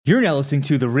You're now listening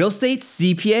to the Real Estate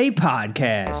CPA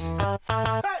Podcast.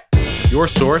 Your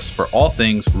source for all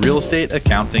things real estate,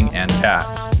 accounting, and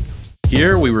tax.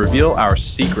 Here we reveal our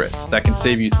secrets that can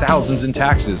save you thousands in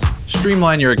taxes,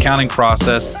 streamline your accounting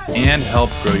process, and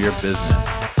help grow your business.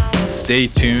 Stay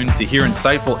tuned to hear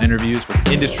insightful interviews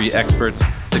with industry experts,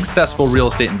 successful real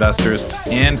estate investors,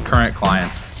 and current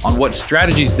clients on what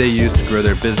strategies they use to grow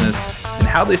their business and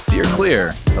how they steer clear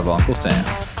of Uncle Sam.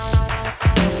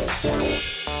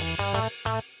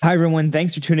 Hi, everyone.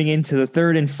 Thanks for tuning in to the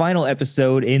third and final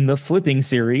episode in the flipping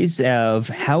series of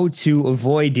how to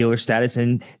avoid dealer status.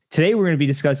 And today we're going to be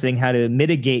discussing how to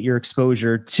mitigate your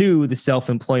exposure to the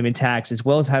self-employment tax, as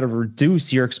well as how to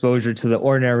reduce your exposure to the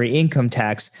ordinary income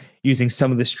tax using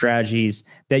some of the strategies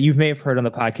that you may have heard on the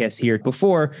podcast here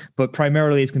before, but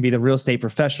primarily it's going to be the real estate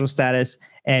professional status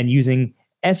and using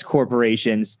S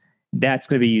corporations. That's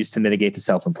going to be used to mitigate the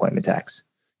self-employment tax.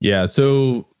 Yeah.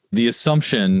 So the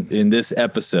assumption in this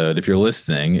episode, if you're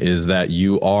listening, is that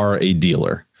you are a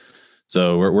dealer.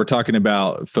 So we're talking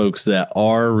about folks that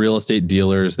are real estate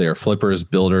dealers. They are flippers,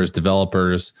 builders,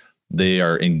 developers. They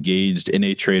are engaged in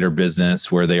a trade or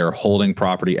business where they are holding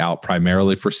property out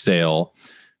primarily for sale.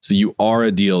 So you are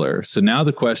a dealer. So now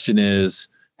the question is,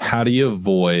 how do you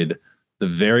avoid the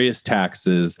various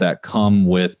taxes that come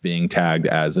with being tagged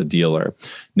as a dealer?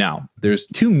 Now, there's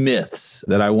two myths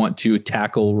that I want to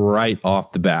tackle right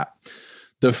off the bat.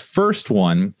 The first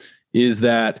one is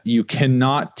that you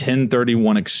cannot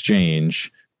 1031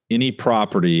 exchange any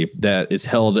property that is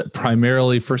held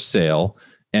primarily for sale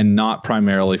and not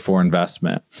primarily for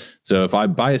investment. So if I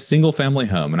buy a single family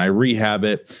home and I rehab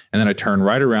it, and then I turn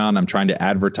right around, I'm trying to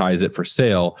advertise it for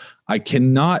sale, I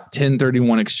cannot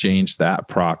 1031 exchange that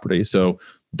property. So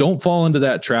don't fall into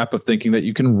that trap of thinking that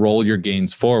you can roll your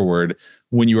gains forward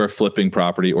when you are flipping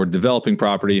property or developing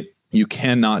property. You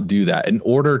cannot do that. In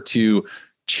order to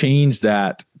change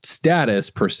that status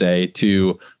per se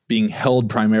to being held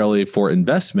primarily for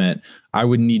investment, I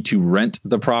would need to rent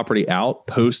the property out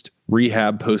post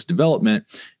rehab, post development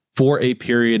for a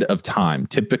period of time,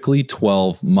 typically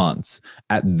 12 months.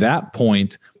 At that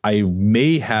point, I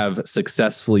may have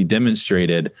successfully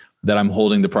demonstrated that I'm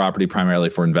holding the property primarily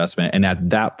for investment. And at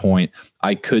that point,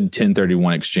 I could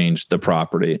 1031 exchange the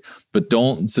property. But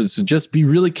so just be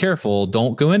really careful.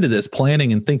 Don't go into this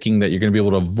planning and thinking that you're going to be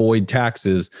able to avoid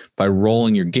taxes by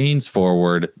rolling your gains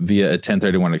forward via a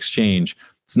 1031 exchange.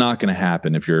 It's not going to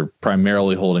happen if you're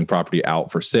primarily holding property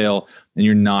out for sale and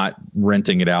you're not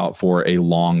renting it out for a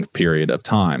long period of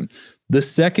time. The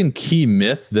second key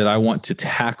myth that I want to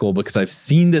tackle, because I've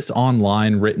seen this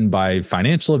online written by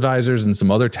financial advisors and some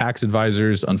other tax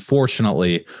advisors,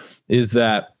 unfortunately, is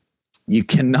that you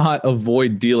cannot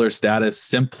avoid dealer status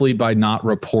simply by not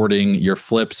reporting your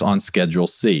flips on Schedule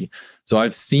C. So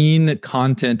I've seen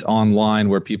content online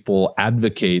where people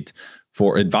advocate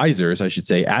for advisors, I should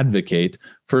say, advocate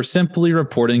for simply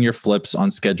reporting your flips on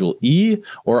Schedule E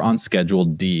or on Schedule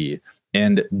D.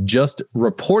 And just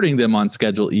reporting them on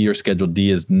Schedule E or Schedule D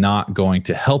is not going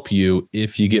to help you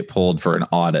if you get pulled for an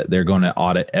audit. They're going to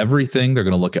audit everything. They're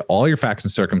going to look at all your facts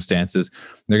and circumstances.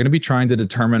 They're going to be trying to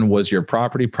determine, was your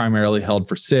property primarily held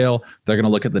for sale? They're going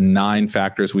to look at the 9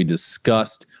 factors we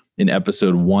discussed in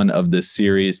episode 1 of this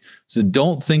series. So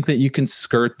don't think that you can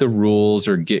skirt the rules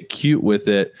or get cute with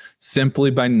it simply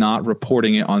by not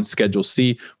reporting it on Schedule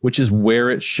C, which is where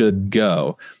it should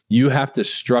go. You have to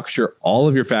structure all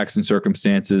of your facts and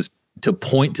circumstances to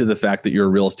point to the fact that you're a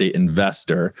real estate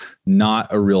investor, not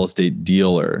a real estate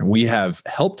dealer. We have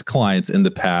helped clients in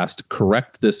the past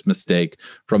correct this mistake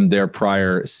from their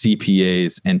prior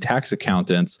CPAs and tax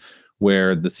accountants,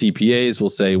 where the CPAs will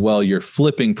say, well, you're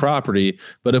flipping property,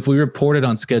 but if we report it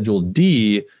on Schedule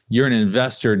D, you're an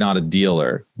investor, not a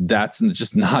dealer. That's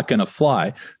just not going to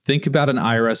fly. Think about an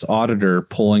IRS auditor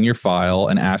pulling your file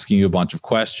and asking you a bunch of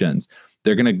questions.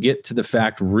 They're going to get to the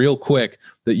fact real quick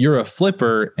that you're a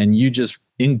flipper and you just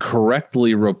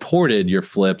incorrectly reported your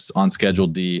flips on Schedule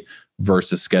D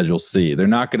versus Schedule C. They're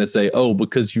not going to say, oh,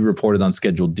 because you reported on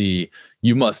Schedule D,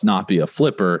 you must not be a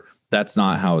flipper. That's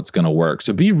not how it's going to work.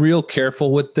 So be real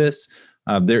careful with this.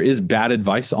 There is bad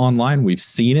advice online. We've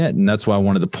seen it. And that's why I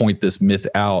wanted to point this myth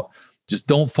out. Just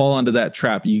don't fall into that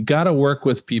trap. You got to work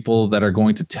with people that are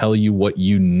going to tell you what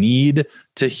you need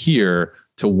to hear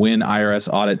to win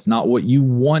IRS audits, not what you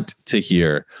want to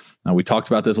hear. We talked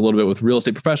about this a little bit with real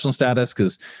estate professional status,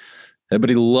 because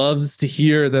everybody loves to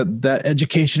hear that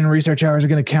education and research hours are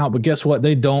going to count, but guess what?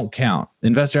 They don't count.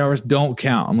 Investor hours don't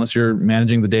count unless you're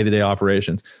managing the day-to-day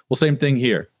operations. Well, same thing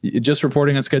here. Just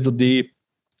reporting on Schedule D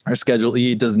or Schedule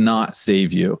E does not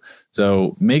save you.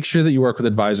 So make sure that you work with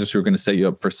advisors who are going to set you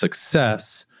up for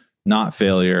success, not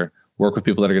failure, Work with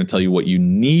people that are going to tell you what you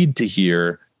need to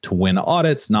hear to win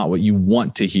audits, not what you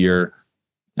want to hear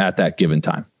at that given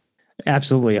time.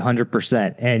 Absolutely,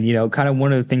 100%. And, kind of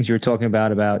one of the things you were talking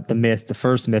about the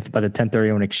first myth about the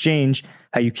 1031 exchange,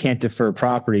 how you can't defer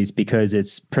properties because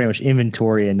it's pretty much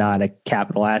inventory and not a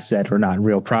capital asset or not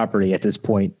real property at this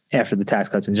point after the Tax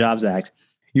Cuts and Jobs Act.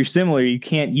 You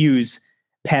can't use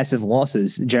passive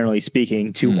losses, generally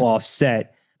speaking, to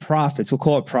offset profits. We'll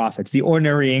call it profits, the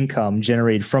ordinary income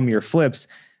generated from your flips,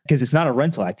 because it's not a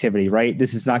rental activity, right?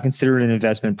 This is not considered an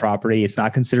investment property. It's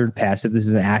not considered passive. This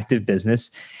is an active business.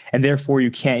 And therefore,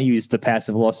 you can't use the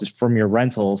passive losses from your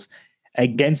rentals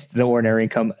against the ordinary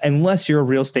income unless you're a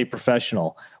real estate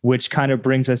professional, which kind of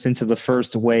brings us into the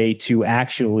first way to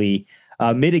actually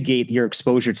mitigate your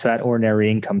exposure to that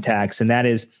ordinary income tax. And that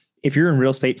is, if you're in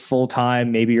real estate full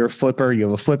time, maybe you're a flipper, you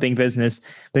have a flipping business,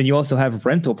 then you also have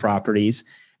rental properties.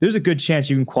 There's a good chance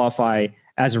you can qualify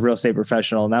as a real estate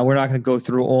professional. Now, we're not going to go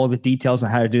through all the details on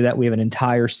how to do that. We have an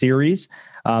entire series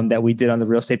that we did on the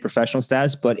real estate professional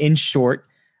status. But in short,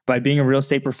 by being a real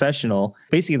estate professional,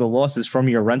 basically the losses from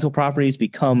your rental properties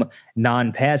become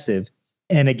non-passive.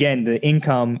 And again, the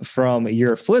income from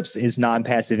your flips is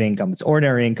non-passive income. It's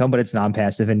ordinary income, but it's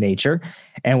non-passive in nature.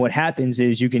 And what happens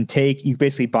is you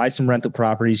basically buy some rental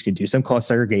properties, you can do some cost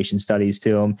segregation studies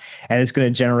to them, and it's going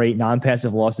to generate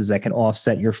non-passive losses that can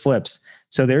offset your flips.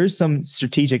 So there's some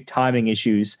strategic timing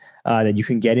issues that you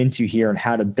can get into here on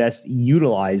how to best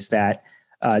utilize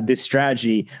this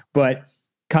strategy. But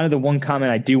kind of the one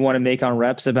comment I do want to make on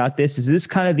reps about this is this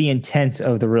kind of the intent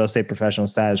of the real estate professional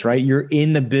status, right? You're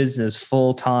in the business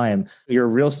full time. You're a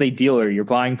real estate dealer. You're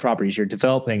buying properties. You're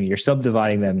developing. You're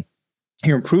subdividing them.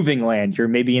 You're improving land. You're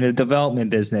maybe in a development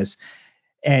business.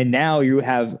 And now you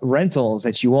have rentals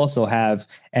that you also have.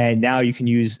 And now you can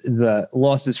use the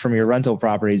losses from your rental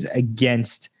properties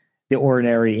against the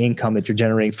ordinary income that you're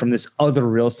generating from this other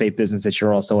real estate business that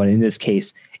you're also in. In this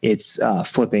case, it's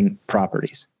flipping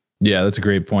properties. Yeah, that's a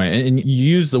great point. And you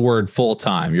use the word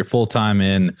full-time. You're full-time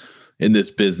in this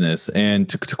business. And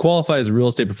to qualify as a real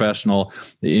estate professional,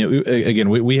 again,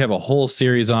 we have a whole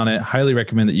series on it. Highly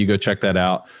recommend that you go check that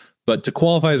out. But to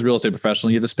qualify as a real estate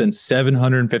professional, you have to spend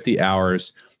 750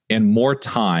 hours and more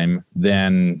time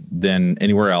than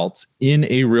anywhere else in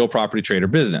a real property trader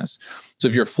business. So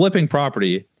if you're flipping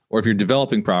property or if you're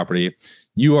developing property,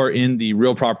 you are in the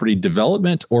real property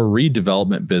development or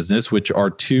redevelopment business, which are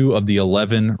 2 of the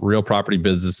 11 real property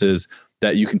businesses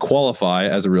that you can qualify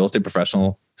as a real estate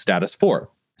professional status for.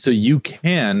 So you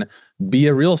can be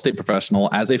a real estate professional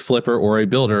as a flipper or a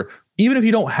builder, even if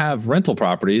you don't have rental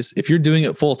properties. If you're doing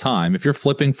it full time, if you're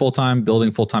flipping full time,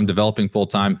 building full time, developing full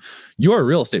time, you're a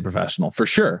real estate professional for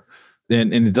sure.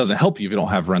 And it doesn't help you if you don't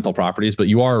have rental properties, but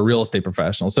you are a real estate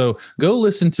professional. So go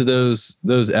listen to those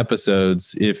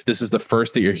episodes if this is the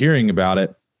first that you're hearing about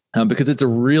it, because it's a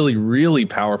really, really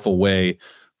powerful way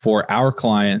for our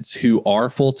clients who are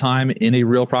full-time in a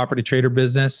real property trader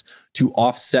business to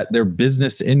offset their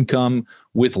business income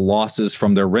with losses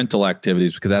from their rental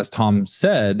activities. Because as Tom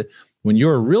said, when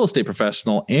you're a real estate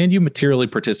professional and you materially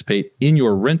participate in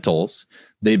your rentals,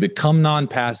 they become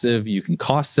non-passive. You can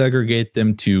cost segregate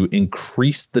them to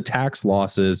increase the tax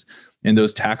losses, and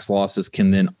those tax losses can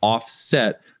then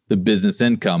offset the business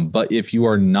income. But if you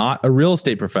are not a real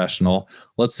estate professional,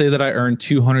 let's say that I earn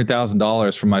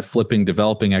 $200,000 from my flipping,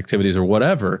 developing activities or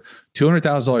whatever,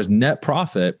 $200,000 net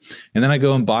profit, and then I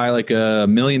go and buy like $1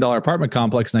 million apartment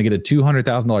complex and I get a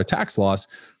 $200,000 tax loss.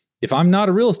 If I'm not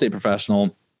a real estate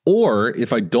professional, or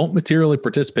if I don't materially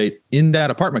participate in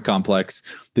that apartment complex,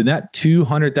 then that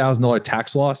 $200,000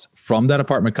 tax loss from that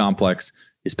apartment complex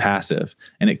is passive,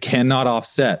 and it cannot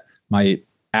offset my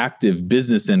active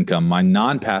business income, my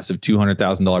non-passive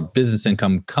 $200,000 business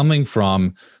income coming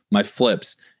from my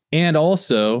flips. And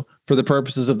also, for the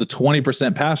purposes of the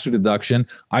 20% pass-through deduction,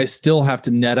 I still have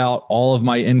to net out all of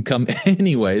my income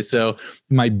anyway. So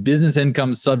my business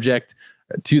income subject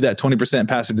to that 20%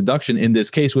 pass-through deduction in this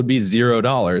case would be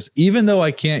 $0. Even though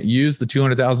I can't use the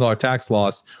 $200,000 tax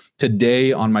loss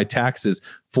today on my taxes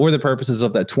for the purposes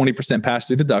of that 20%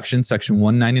 pass-through deduction, Section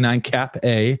 199 Cap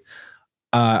A,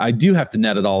 I do have to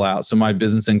net it all out. So my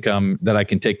business income that I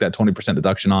can take that 20%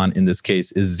 deduction on in this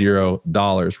case is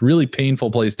 $0. Really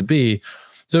painful place to be.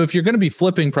 So if you're going to be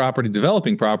flipping property,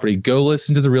 developing property, go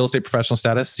listen to the Real Estate Professional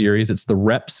Status series. It's the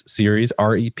REPS series,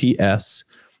 REPS.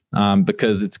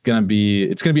 Because it's going to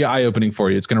be eye-opening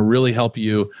for you. It's going to really help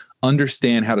you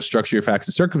understand how to structure your facts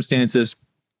and circumstances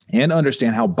and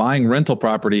understand how buying rental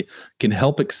property can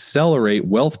help accelerate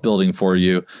wealth building for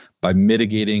you by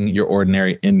mitigating your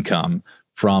ordinary income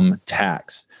from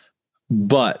tax.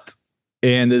 But,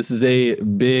 and this is a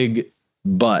big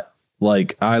but,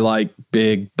 like I like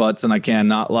big butts and I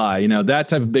cannot lie, you know, that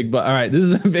type of big butt. All right, this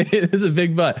is a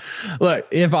big butt. Look,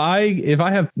 if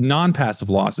I have non-passive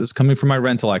losses coming from my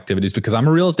rental activities, because I'm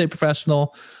a real estate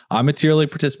professional, I materially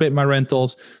participate in my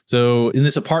rentals. So in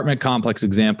this apartment complex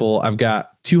example, I've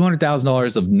got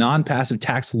 $200,000 of non-passive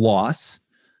tax loss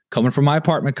coming from my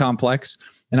apartment complex.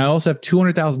 And I also have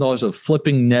 $200,000 of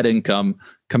flipping net income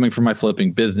coming from my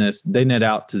flipping business. They net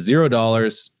out to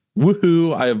 $0.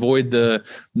 Woohoo, I avoid the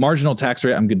marginal tax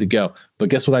rate. I'm good to go. But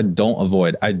guess what I don't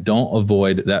avoid? I don't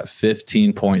avoid that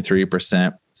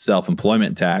 15.3%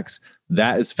 self-employment tax.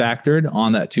 That is factored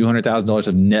on that $200,000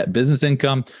 of net business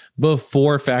income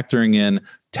before factoring in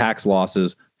tax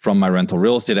losses from my rental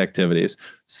real estate activities.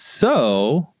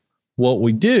 So what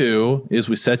we do is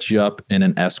we set you up in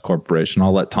an S corporation.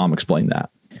 I'll let Tom explain that.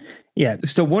 Yeah.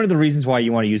 So one of the reasons why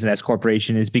you want to use an S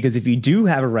corporation is because if you do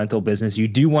have a rental business, you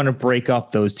do want to break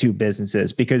up those two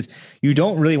businesses, because you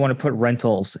don't really want to put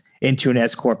rentals into an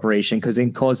S corporation because it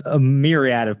can cause a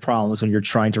myriad of problems when you're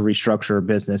trying to restructure a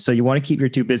business. So you want to keep your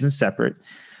two businesses separate.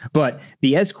 But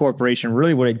the S corporation,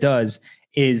 really what it does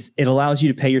is it allows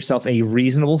you to pay yourself a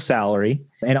reasonable salary.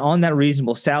 And on that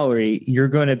reasonable salary, you're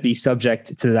going to be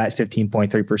subject to that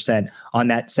 15.3% on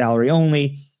that salary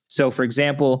only. So for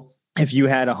example, if you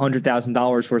had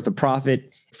 $100,000 worth of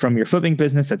profit from your flipping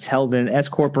business that's held in an S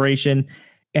corporation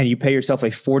and you pay yourself a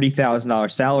 $40,000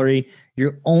 salary,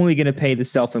 you're only going to pay the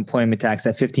self-employment tax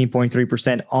at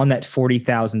 15.3% on that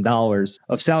 $40,000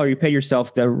 of salary you pay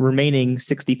yourself. The remaining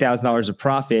 $60,000 of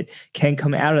profit can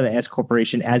come out of the S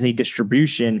corporation as a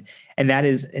distribution, and that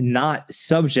is not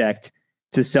subject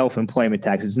to self-employment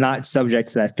tax. It's not subject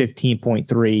to that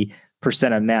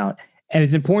 15.3% amount. And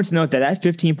it's important to note that that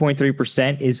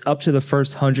 15.3% is up to the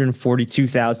first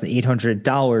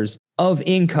 $142,800 of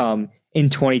income in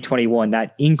 2021.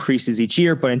 That increases each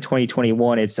year, but in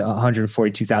 2021, it's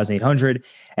 $142,800.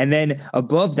 And then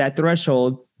above that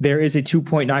threshold, there is a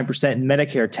 2.9%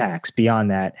 Medicare tax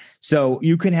beyond that. So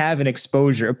you can have an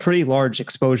exposure, a pretty large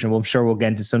exposure. Well, I'm sure we'll get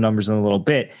into some numbers in a little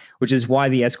bit, which is why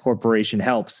the S corporation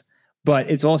helps.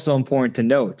 But it's also important to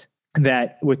note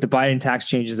that with the Biden tax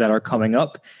changes that are coming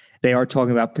up, they are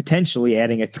talking about potentially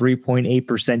adding a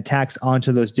 3.8% tax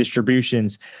onto those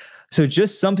distributions. So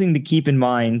just something to keep in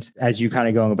mind as you kind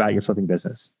of going about your flipping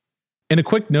business. And a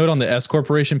quick note on the S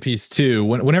corporation piece too.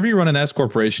 Whenever you run an S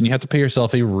corporation, you have to pay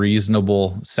yourself a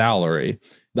reasonable salary.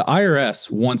 The IRS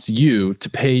wants you to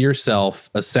pay yourself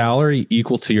a salary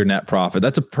equal to your net profit.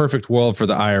 That's a perfect world for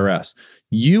the IRS.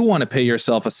 You want to pay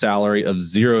yourself a salary of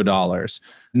 $0.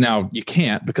 Now, you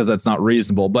can't because that's not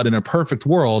reasonable, but in a perfect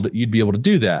world, you'd be able to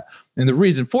do that. And the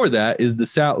reason for that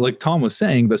is like Tom was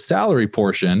saying, the salary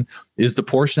portion is the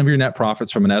portion of your net profits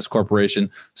from an S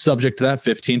corporation subject to that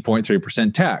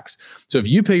 15.3% tax. So if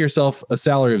you pay yourself a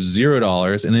salary of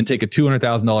 $0 and then take a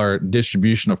 $200,000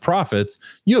 distribution of profits,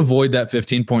 you avoid that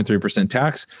 15.3%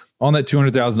 tax on that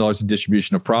 $200,000 of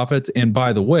distribution of profits. And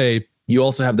by the way, you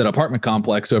also have that apartment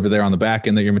complex over there on the back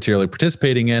end that you're materially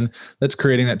participating in that's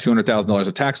creating that $200,000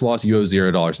 of tax loss. You owe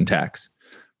 $0 in tax,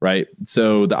 right?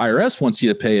 So the IRS wants you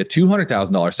to pay a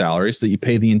 $200,000 salary so that you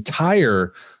pay the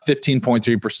entire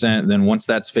 15.3%. Then once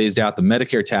that's phased out, the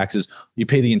Medicare taxes, you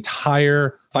pay the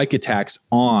entire FICA tax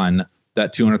on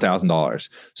that $200,000.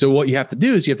 So what you have to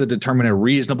do is you have to determine a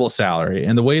reasonable salary.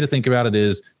 And the way to think about it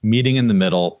is meeting in the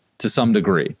middle to some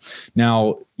degree.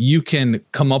 Now, you can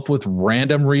come up with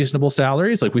random reasonable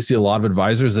salaries. Like we see a lot of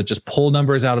advisors that just pull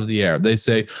numbers out of the air. They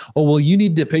say, oh, well, you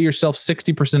need to pay yourself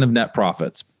 60% of net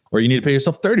profits, or you need to pay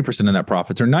yourself 30% of net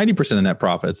profits, or 90% of net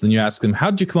profits. Then you ask them, how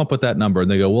did you come up with that number?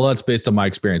 And they go, well, that's based on my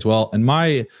experience. Well,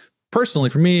 personally,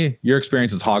 for me, your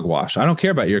experience is hogwash. I don't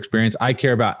care about your experience. I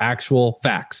care about actual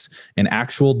facts and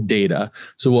actual data.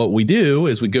 So what we do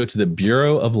is we go to the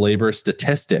Bureau of Labor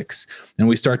Statistics and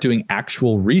we start doing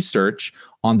actual research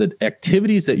on the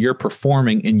activities that you're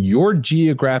performing in your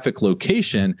geographic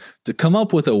location to come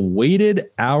up with a weighted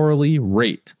hourly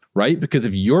rate. Right? Because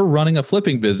if you're running a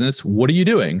flipping business, what are you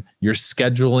doing? You're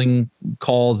scheduling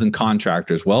calls and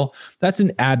contractors. Well, that's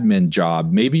an admin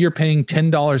job. Maybe you're paying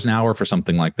 $10 an hour for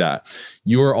something like that.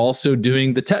 You're also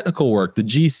doing the technical work, the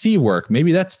GC work.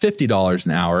 Maybe that's $50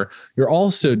 an hour. You're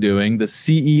also doing the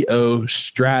CEO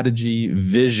strategy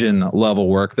vision level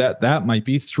work. That might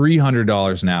be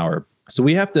 $300 an hour. So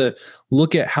we have to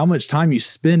look at how much time you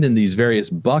spend in these various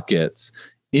buckets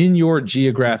in your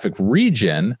geographic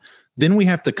region. Then we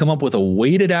have to come up with a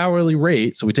weighted hourly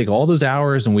rate. So we take all those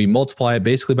hours and we multiply it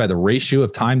basically by the ratio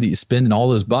of time that you spend in all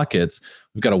those buckets.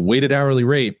 We've got a weighted hourly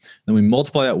rate. Then we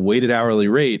multiply that weighted hourly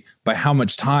rate by how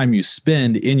much time you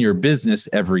spend in your business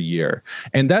every year.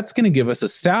 And that's going to give us a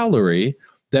salary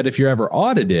that if you're ever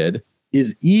audited,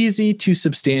 is easy to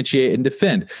substantiate and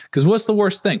defend. Because what's the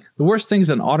worst thing? The worst thing is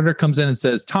an auditor comes in and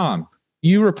says, Tom,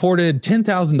 you reported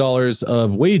 $10,000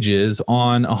 of wages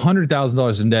on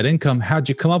 $100,000 in net income. How'd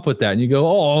you come up with that? And you go,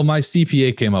 oh, my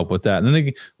CPA came up with that. And then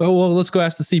they go, well, let's go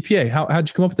ask the CPA. How'd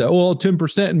you come up with that? Well,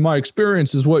 10% in my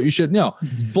experience is what you should know.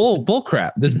 It's bull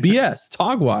crap. This BS. It's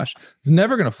hogwash. It's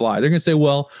never going to fly. They're going to say,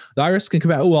 well, the IRS can come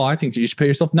out. Well, I think you should pay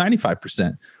yourself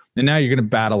 95%. And now you're going to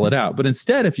battle it out. But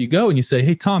instead, if you go and you say,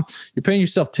 hey, Tom, you're paying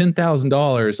yourself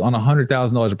 $10,000 on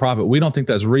 $100,000 of profit. We don't think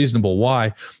that's reasonable.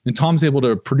 Why? And Tom's able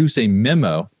to produce a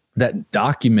memo that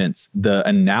documents the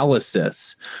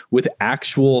analysis with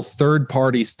actual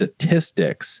third-party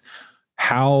statistics.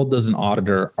 How does an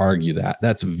auditor argue that?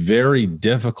 That's very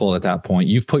difficult at that point.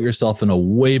 You've put yourself in a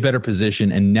way better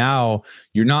position, and now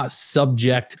you're not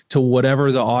subject to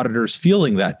whatever the auditor's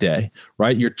feeling that day,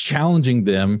 right? You're challenging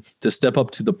them to step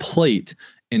up to the plate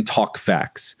and talk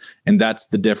facts. And that's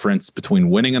the difference between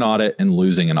winning an audit and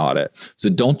losing an audit. So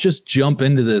don't just jump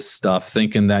into this stuff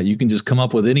thinking that you can just come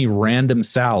up with any random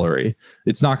salary.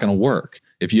 It's not going to work.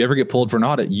 If you ever get pulled for an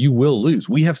audit, you will lose.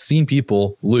 We have seen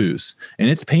people lose, and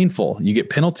it's painful. You get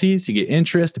penalties, you get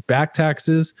interest, back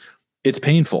taxes. It's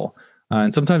painful.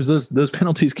 And sometimes those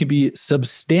penalties can be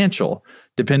substantial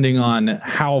depending on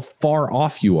how far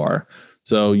off you are.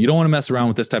 So you don't want to mess around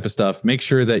with this type of stuff. Make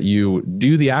sure that you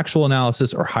do the actual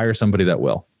analysis or hire somebody that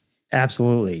will.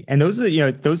 Absolutely. And those are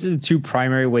the two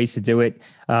primary ways to do it.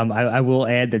 I will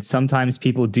add that sometimes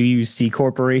people do use C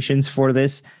corporations for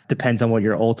this. Depends on what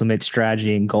your ultimate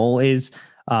strategy and goal is.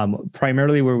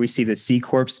 Primarily where we see the C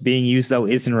corps being used, though,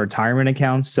 is in retirement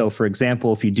accounts. So, for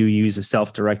example, if you do use a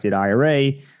self-directed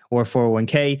IRA or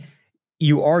 401k,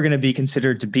 you are going to be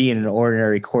considered to be in an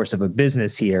ordinary course of a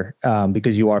business here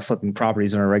because you are flipping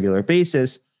properties on a regular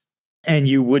basis. And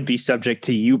you would be subject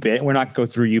to UBIT. We're not going to go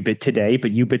through UBIT today, but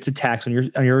UBIT's a tax on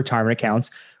your retirement accounts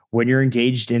when you're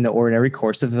engaged in the ordinary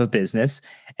course of a business.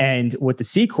 And what the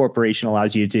C corporation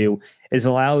allows you to do is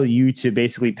allow you to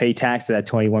basically pay tax at that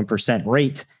 21%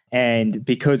 rate. And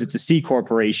because it's a C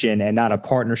corporation and not a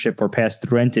partnership or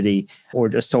pass-through entity or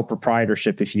a sole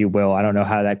proprietorship, if you will, I don't know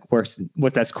how that works,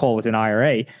 what that's called with an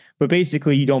IRA, but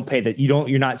basically you don't pay that.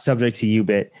 You're not subject to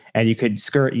UBIT, and you could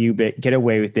skirt UBIT, get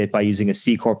away with it by using a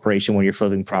C corporation when you're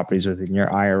flipping properties within your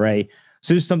IRA.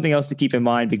 So there's something else to keep in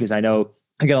mind, because I know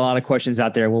I get a lot of questions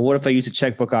out there. Well, what if I use a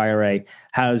checkbook IRA?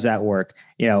 How does that work?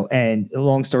 And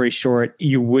long story short,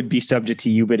 you would be subject to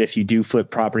UBIT if you do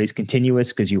flip properties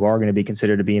continuous, because you are going to be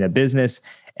considered to be in a business.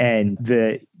 And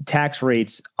the tax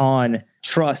rates on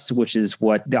trusts, which is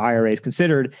what the IRA is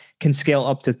considered, can scale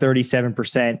up to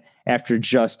 37% after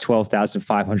just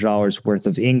 $12,500 worth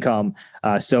of income.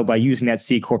 So by using that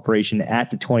C corporation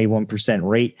at the 21%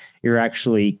 rate, you're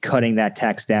actually cutting that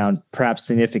tax down perhaps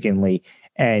significantly.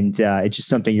 And it's just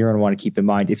something you're going to want to keep in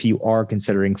mind if you are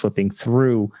considering flipping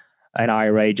through an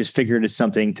IRA. Just figure it as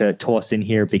something to toss in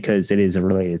here because it is a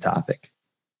related topic.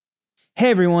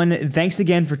 Hey everyone, thanks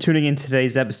again for tuning in to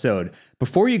today's episode.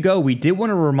 Before you go, we did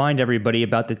want to remind everybody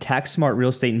about the Tax Smart Real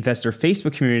Estate Investor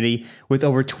Facebook community with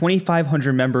over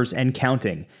 2,500 members and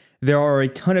counting. There are a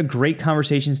ton of great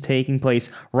conversations taking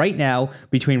place right now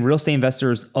between real estate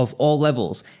investors of all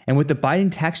levels. And with the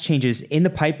Biden tax changes in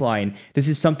the pipeline, this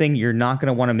is something you're not going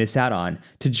to want to miss out on.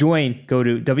 To join, go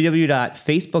to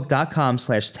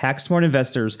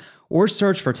www.facebook.com/TaxSmartInvestors or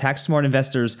search for Tax Smart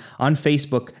Investors on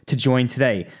Facebook to join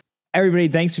today. Everybody,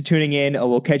 thanks for tuning in.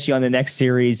 We'll catch you on the next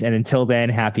series. And until then,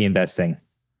 happy investing.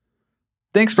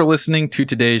 Thanks for listening to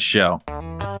today's show.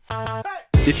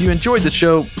 If you enjoyed the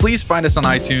show, please find us on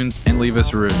iTunes and leave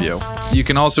us a review. You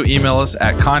can also email us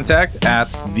at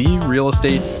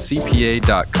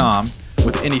contact@therealestatecpa.com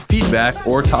with any feedback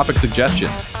or topic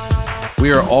suggestions.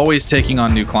 We are always taking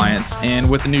on new clients,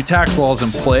 and with the new tax laws in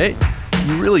play,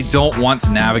 you really don't want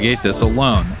to navigate this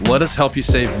alone. Let us help you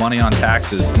save money on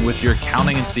taxes and with your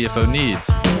accounting and CFO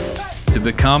needs. To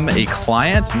become a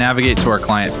client, navigate to our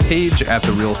client page at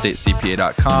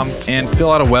therealestatecpa.com and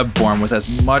fill out a web form with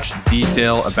as much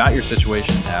detail about your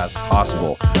situation as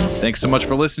possible. Thanks so much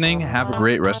for listening. Have a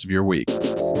great rest of your week.